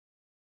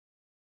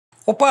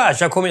Opa,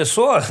 já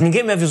começou?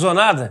 Ninguém me avisou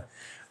nada?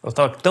 Eu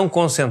estava tão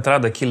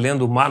concentrado aqui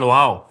lendo o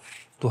manual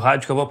do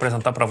rádio que eu vou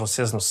apresentar para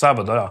vocês no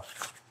sábado. Olha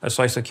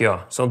só isso aqui,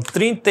 ó. São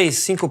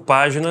 35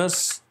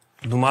 páginas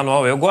do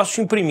manual. Eu gosto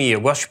de imprimir,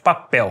 eu gosto de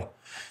papel.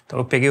 Então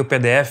eu peguei o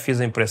PDF,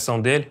 fiz a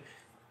impressão dele,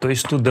 estou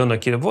estudando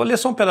aqui. Eu vou ler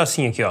só um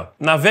pedacinho aqui, ó.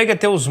 Navegue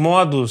até os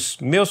modos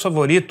meus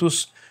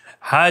favoritos,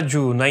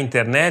 rádio na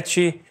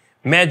internet,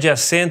 Media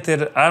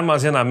Center,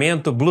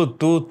 armazenamento,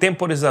 Bluetooth,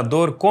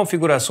 temporizador,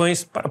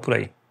 configurações, para por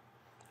aí.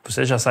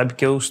 Você já sabe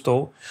que eu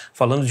estou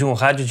falando de um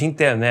rádio de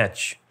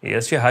internet. E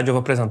esse rádio eu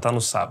vou apresentar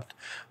no sábado.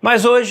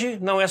 Mas hoje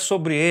não é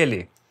sobre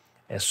ele.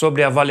 É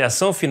sobre a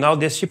avaliação final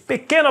deste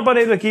pequeno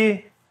aparelho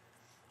aqui,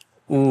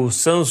 o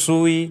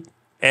Sansui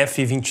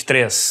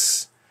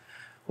F23.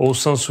 Ou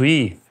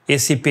Sansui,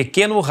 esse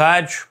pequeno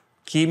rádio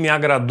que me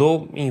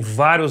agradou em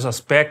vários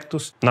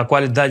aspectos, na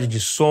qualidade de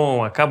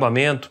som,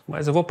 acabamento.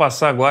 Mas eu vou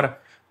passar agora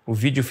o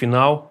vídeo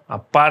final, a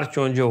parte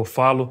onde eu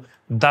falo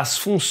das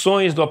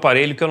funções do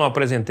aparelho que eu não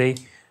apresentei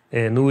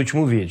no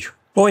último vídeo.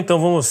 Bom,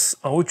 então vamos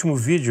ao último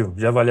vídeo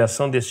de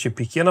avaliação deste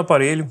pequeno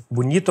aparelho,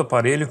 bonito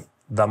aparelho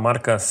da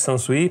marca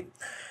Sansui,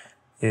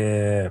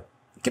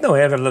 que não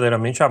é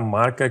verdadeiramente a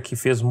marca que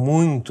fez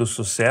muito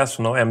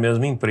sucesso, não é a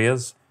mesma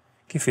empresa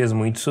que fez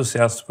muito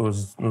sucesso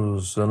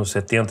nos anos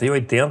 70 e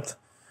 80,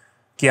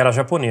 que era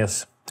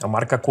japonesa. A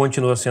marca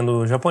continua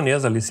sendo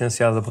japonesa,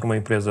 licenciada por uma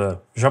empresa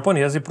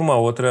japonesa e por uma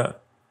outra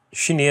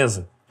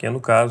chinesa, que é,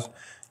 no caso,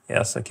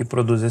 essa que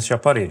produz este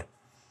aparelho.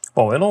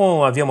 Bom, eu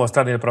não havia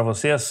mostrado ele para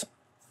vocês,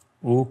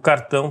 o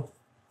cartão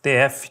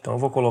TF, então eu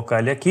vou colocar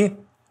ele aqui.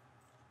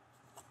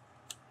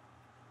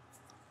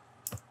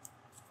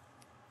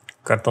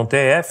 Cartão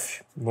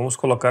TF, vamos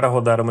colocar a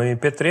rodar uma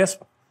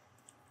MP3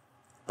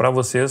 para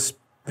vocês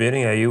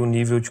verem aí o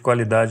nível de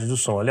qualidade do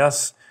som.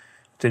 Aliás,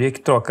 eu teria que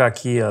trocar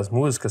aqui as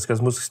músicas, que as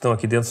músicas que estão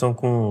aqui dentro são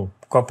com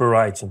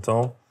copyright,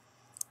 então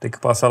tem que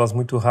passá-las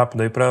muito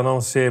rápido aí para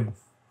não ser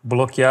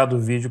bloqueado o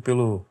vídeo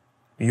pelo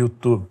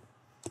YouTube.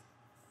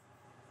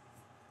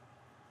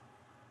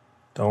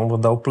 Então vou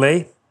dar o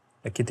play,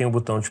 aqui tem o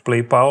botão de play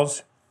e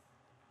pause,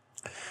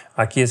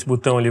 aqui esse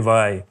botão ele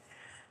vai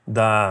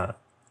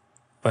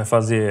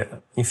fazer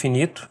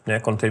infinito, né?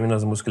 Quando termina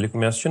as músicas ele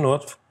começa de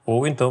novo,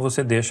 ou então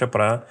você deixa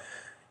para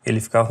ele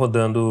ficar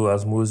rodando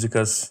as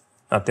músicas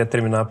até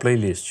terminar a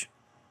playlist.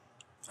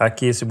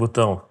 Aqui esse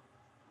botão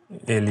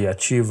ele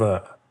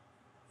ativa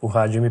o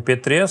rádio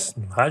MP3,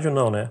 rádio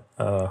não, né?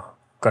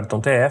 O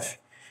cartão TF,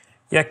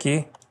 e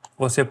aqui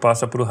você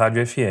passa para o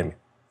rádio FM.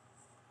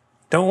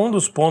 Então, um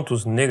dos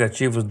pontos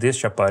negativos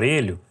deste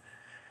aparelho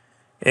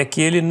é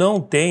que ele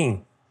não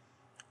tem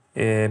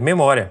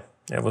memória.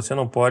 Você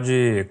não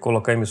pode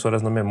colocar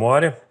emissoras na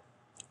memória,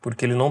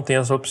 porque ele não tem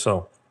essa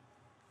opção.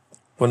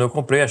 Quando eu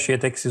comprei, achei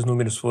até que esses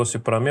números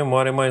fossem para a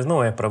memória, mas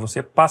não é. Para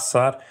você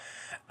passar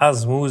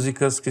as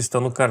músicas que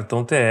estão no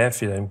cartão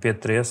TF, da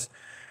MP3,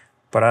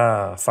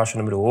 para faixa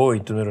número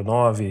 8, número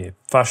 9,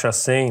 faixa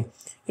 100.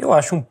 Eu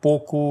acho um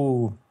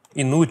pouco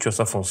inútil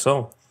essa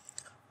função,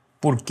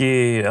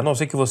 porque a não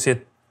ser que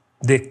você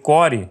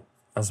decore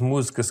as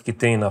músicas que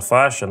tem na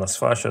faixa, nas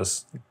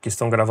faixas que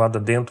estão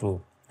gravadas dentro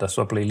da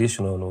sua playlist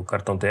no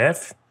cartão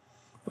TF,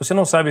 você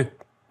não sabe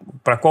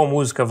para qual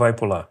música vai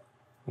pular.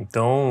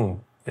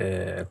 Então,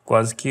 é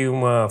quase que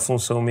uma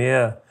função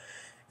meia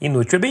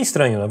inútil. É bem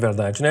estranho, na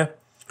verdade, né?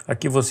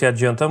 Aqui você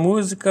adianta a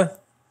música,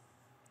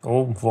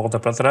 ou volta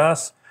para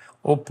trás,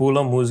 ou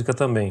pula a música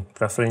também,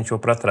 para frente ou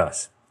para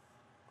trás.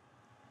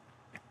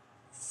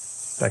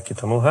 Aqui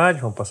está no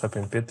rádio, vamos passar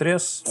para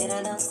MP3.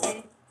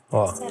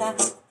 Ó,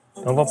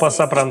 então vamos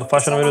passar para a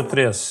faixa número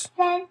 3.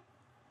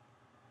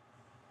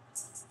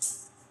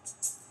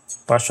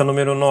 Faixa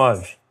número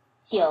 9.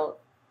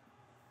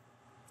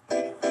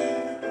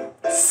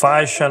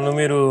 Faixa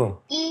número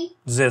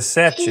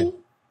 17.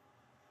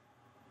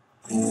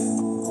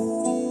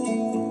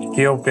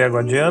 Aqui eu pego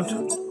adianto,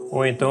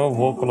 ou então eu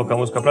vou colocar a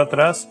música para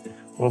trás,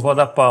 ou vou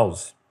dar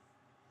pause.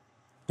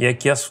 E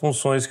aqui as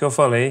funções que eu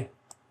falei.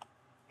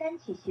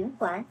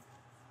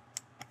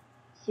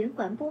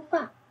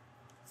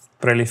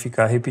 Para ele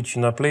ficar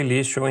repetindo a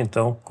playlist, ou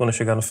então, quando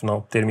chegar no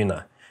final,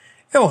 terminar.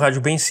 É um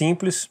rádio bem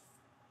simples.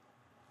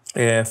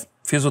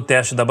 Fiz o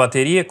teste da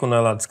bateria, quando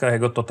ela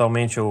descarregou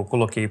totalmente, eu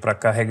coloquei para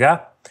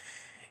carregar.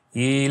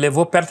 E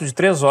levou perto de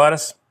 3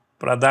 horas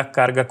para dar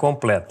carga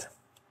completa.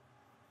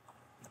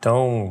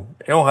 Então,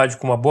 é um rádio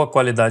com uma boa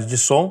qualidade de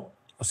som.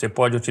 Você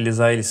pode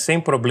utilizar ele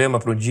sem problema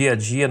para o dia a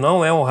dia.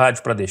 Não é um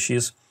rádio para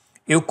DX.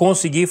 Eu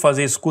consegui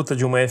fazer escuta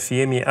de uma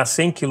FM a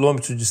 100 km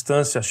de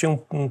distância. Achei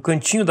um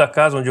cantinho da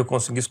casa onde eu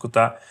consegui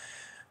escutar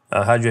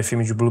a rádio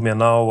FM de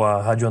Blumenau,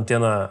 a rádio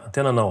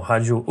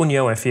rádio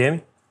União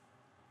FM.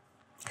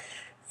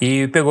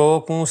 E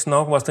pegou com um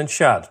sinal com bastante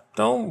chiado.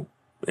 Então,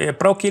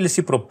 para o que ele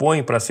se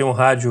propõe, para ser um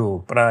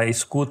rádio para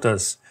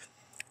escutas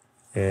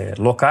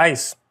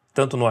locais,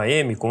 tanto no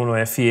AM como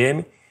no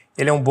FM,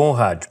 ele é um bom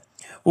rádio.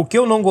 O que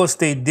eu não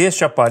gostei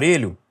deste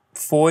aparelho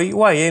foi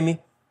o AM.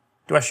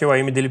 Eu achei o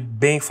AM dele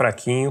bem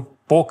fraquinho,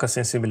 pouca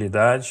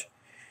sensibilidade.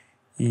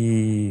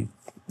 E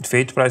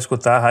feito para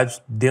escutar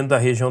rádios dentro da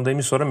região da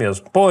emissora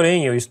mesmo.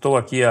 Porém, eu estou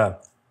aqui a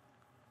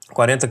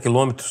 40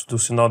 quilômetros do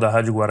sinal da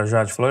Rádio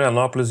Guarujá de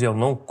Florianópolis e eu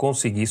não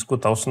consegui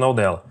escutar o sinal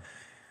dela.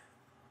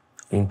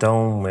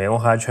 Então, é um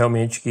rádio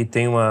realmente que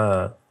tem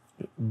uma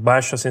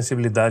baixa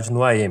sensibilidade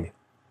no AM.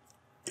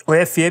 O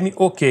FM,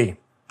 ok.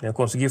 Eu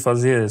consegui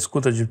fazer a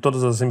escuta de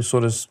todas as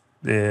emissoras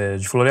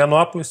de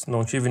Florianópolis,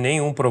 não tive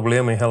nenhum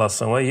problema em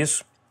relação a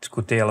isso,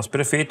 escutei elas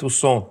perfeito, o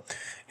som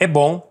é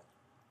bom.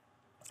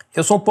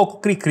 Eu sou um pouco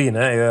cri-cri,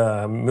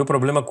 né? Meu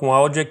problema com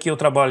áudio é que eu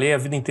trabalhei a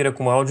vida inteira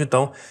com áudio,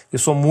 então eu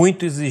sou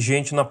muito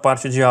exigente na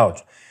parte de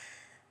áudio.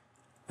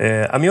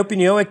 A minha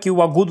opinião é que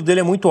o agudo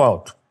dele é muito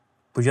alto.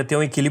 Podia ter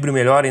um equilíbrio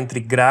melhor entre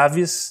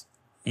graves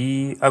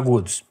e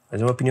agudos.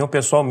 Mas é uma opinião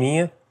pessoal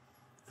minha,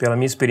 pela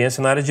minha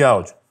experiência na área de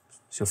áudio.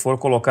 Se eu for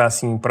colocar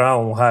assim para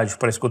um rádio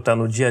para escutar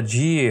no dia a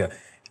dia,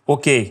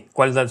 ok,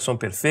 qualidade de som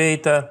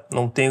perfeita,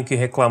 não tenho o que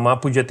reclamar,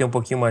 podia ter um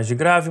pouquinho mais de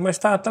grave, mas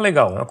tá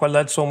legal. É uma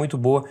qualidade de som muito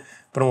boa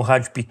para um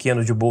rádio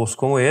pequeno de bolso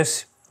como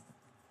esse,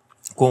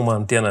 com uma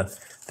antena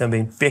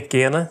também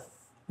pequena,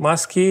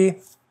 mas que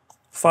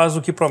faz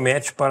o que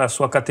promete para a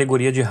sua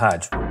categoria de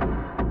rádio.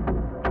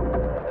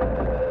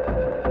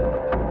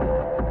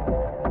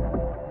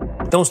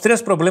 Então, os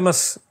 3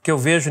 problemas que eu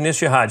vejo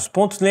neste rádio.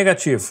 Pontos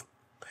negativos.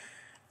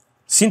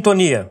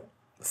 Sintonia.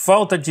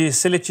 Falta de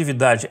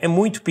seletividade. É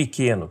muito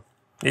pequeno.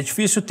 É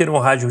difícil ter um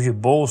rádio de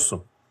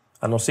bolso,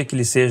 a não ser que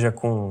ele seja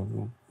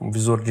com um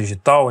visor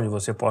digital, onde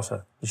você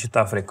possa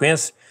digitar a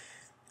frequência,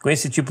 com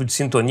esse tipo de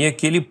sintonia,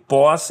 que ele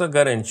possa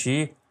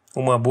garantir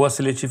uma boa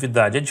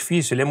seletividade. É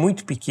difícil, ele é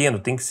muito pequeno,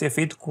 tem que ser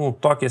feito com um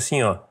toque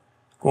assim, ó,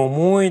 com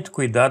muito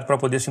cuidado para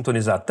poder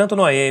sintonizar, tanto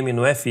no AM,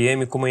 no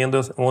FM, como em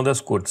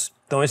ondas curtas.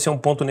 Então esse é um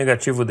ponto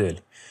negativo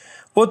dele.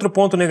 Outro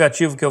ponto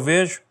negativo que eu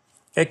vejo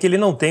é que ele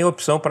não tem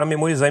opção para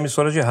memorizar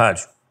emissoras de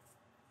rádio.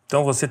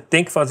 Então você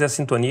tem que fazer a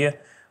sintonia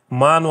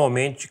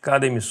manualmente de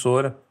cada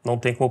emissora, não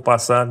tem como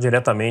passar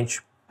diretamente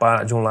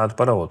de um lado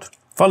para outro.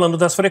 Falando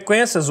das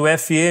frequências, o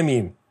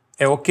FM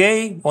é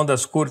ok,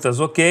 ondas curtas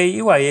ok,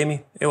 e o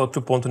AM é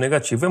outro ponto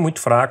negativo, é muito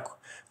fraco.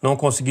 Não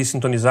consegui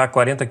sintonizar a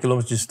 40 km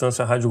de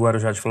distância a Rádio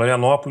Guarujá de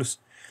Florianópolis,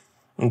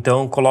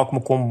 então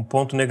coloco como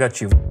ponto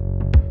negativo.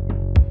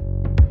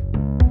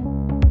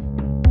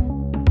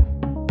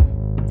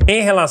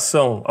 Em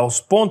relação aos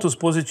pontos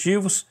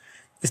positivos,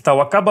 está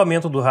o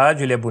acabamento do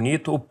rádio, ele é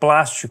bonito, o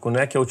plástico,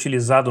 né, que é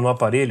utilizado no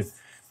aparelho,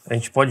 a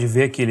gente pode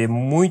ver que ele é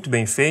muito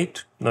bem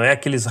feito, não é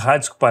aqueles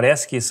rádios que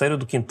parece que saíram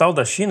do quintal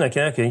da China, que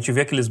a gente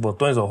vê aqueles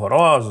botões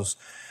horrorosos,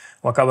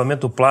 um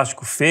acabamento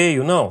plástico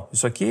feio, não,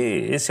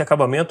 esse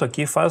acabamento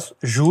aqui faz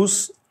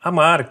jus à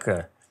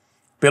marca,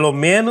 pelo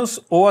menos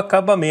o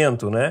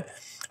acabamento, né?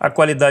 A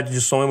qualidade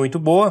de som é muito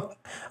boa,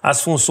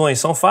 as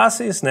funções são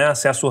fáceis, né?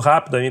 Acesso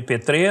rápido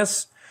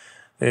MP3,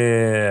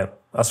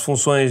 as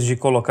funções de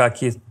colocar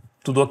aqui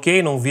tudo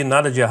ok, não vi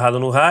nada de errado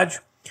no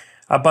rádio.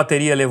 A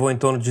bateria levou em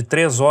torno de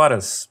 3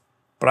 horas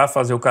para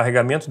fazer o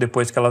carregamento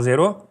depois que ela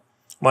zerou,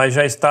 mas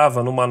já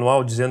estava no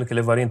manual dizendo que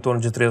levaria em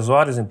torno de 3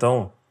 horas,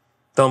 então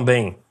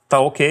também tá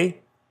ok.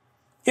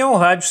 E é um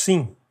rádio,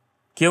 sim,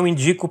 que eu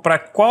indico para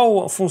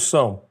qual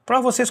função?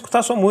 Para você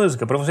escutar sua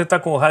música, para você estar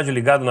com o rádio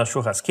ligado na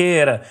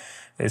churrasqueira,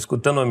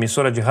 escutando uma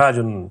emissora de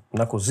rádio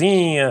na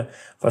cozinha,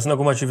 fazendo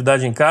alguma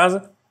atividade em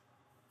casa.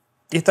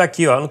 E tá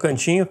aqui, ó, no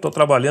cantinho, tô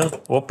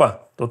trabalhando,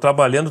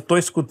 tô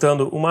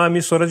escutando uma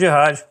emissora de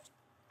rádio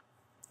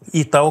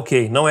e tá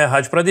ok. Não é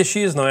rádio para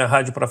DX, não é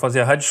rádio para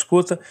fazer a rádio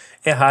escuta,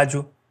 é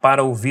rádio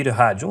para ouvir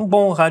rádio. Um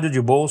bom rádio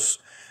de bolso,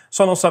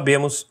 só não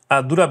sabemos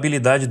a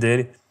durabilidade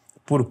dele,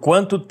 por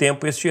quanto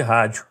tempo este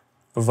rádio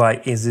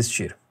vai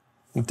existir.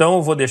 Então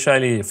eu vou deixar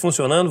ele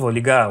funcionando, vou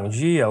ligar um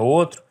dia,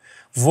 outro,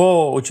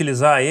 vou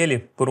utilizar ele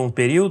por um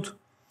período,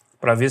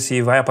 para ver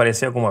se vai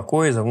aparecer alguma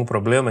coisa, algum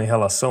problema em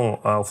relação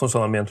ao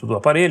funcionamento do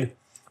aparelho.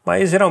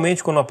 Mas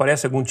geralmente quando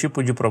aparece algum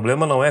tipo de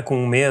problema não é com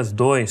 1 mês,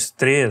 2,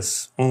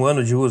 3, 1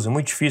 ano de uso. É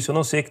muito difícil, a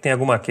não ser que tenha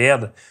alguma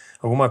queda,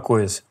 alguma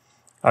coisa.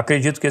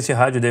 Acredito que esse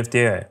rádio deve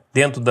ter,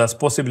 dentro das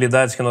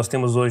possibilidades que nós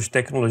temos hoje de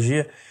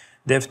tecnologia,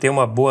 deve ter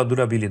uma boa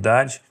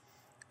durabilidade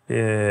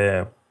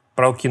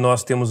para o que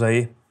nós temos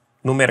aí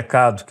no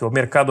mercado, que o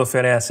mercado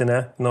oferece,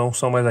 né? Não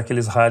são mais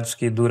aqueles rádios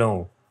que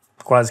duram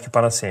quase que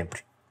para sempre.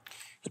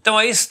 Então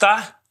aí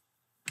está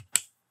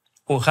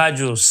o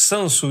rádio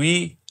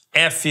Sansui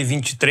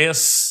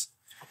F23,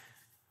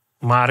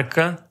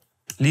 marca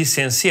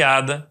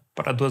licenciada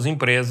para 2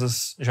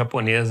 empresas,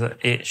 japonesa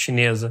e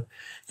chinesa.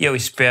 E eu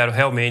espero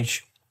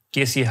realmente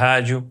que esse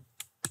rádio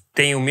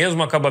tenha o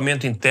mesmo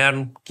acabamento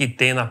interno que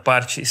tem na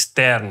parte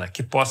externa,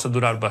 que possa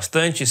durar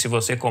bastante, e se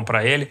você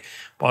comprar ele,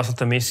 possa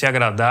também se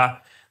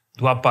agradar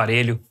do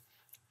aparelho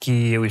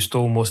que eu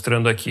estou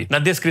mostrando aqui. Na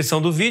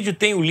descrição do vídeo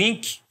tem o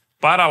link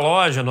para a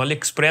loja no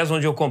AliExpress,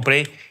 onde eu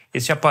comprei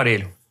esse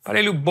aparelho.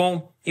 Aparelho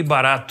bom e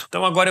barato.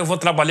 Então agora eu vou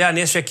trabalhar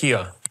nesse aqui,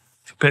 ó. Deixa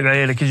eu pegar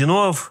ele aqui de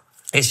novo.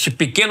 Este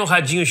pequeno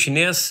radinho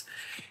chinês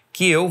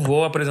que eu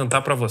vou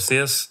apresentar para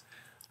vocês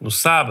no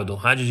sábado. Um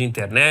rádio de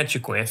internet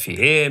com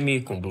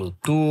FM, com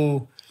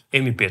Bluetooth,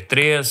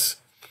 MP3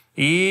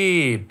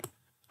 e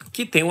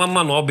que tem um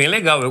manual bem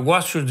legal. Eu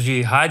gosto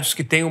de rádios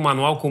que tem um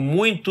manual com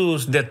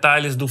muitos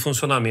detalhes do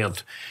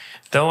funcionamento.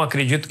 Então,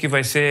 acredito que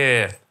vai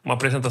ser uma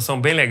apresentação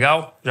bem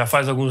legal. Já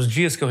faz alguns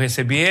dias que eu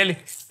recebi ele.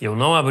 Eu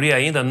não abri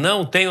ainda,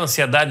 não tenho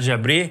ansiedade de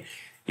abrir.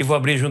 E vou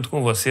abrir junto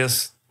com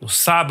vocês no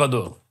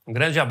sábado. Um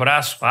grande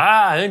abraço.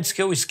 Antes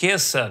que eu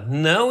esqueça,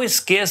 não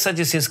esqueça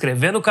de se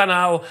inscrever no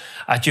canal,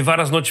 ativar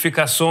as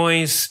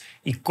notificações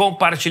e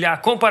compartilhar.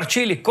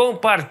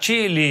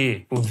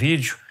 Compartilhe o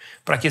vídeo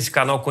para que esse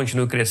canal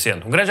continue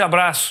crescendo. Um grande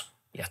abraço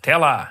e até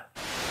lá!